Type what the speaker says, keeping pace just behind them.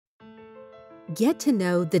Get to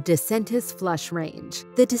know the DICENTIS Flush range.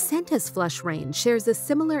 The DICENTIS Flush range shares a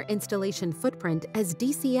similar installation footprint as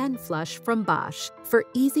DCN Flush from Bosch. For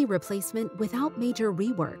easy replacement without major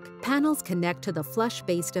rework, panels connect to the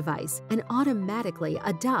Flush-based device and automatically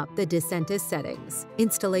adopt the DICENTIS settings.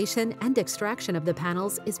 Installation and extraction of the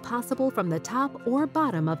panels is possible from the top or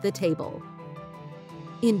bottom of the table.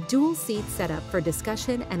 In dual-seat setup for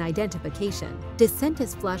discussion and identification,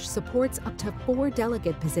 DICENTIS Flush supports up to 4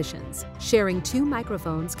 delegate positions. Sharing 2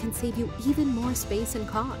 microphones can save you even more space and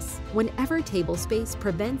costs. Whenever table space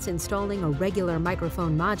prevents installing a regular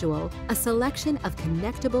microphone module, a selection of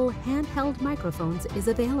connectable handheld microphones is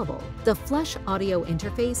available. The Flush audio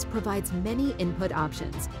interface provides many input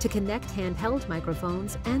options to connect handheld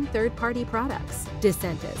microphones and third-party products.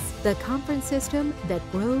 DICENTIS, the conference system that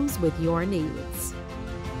grows with your needs.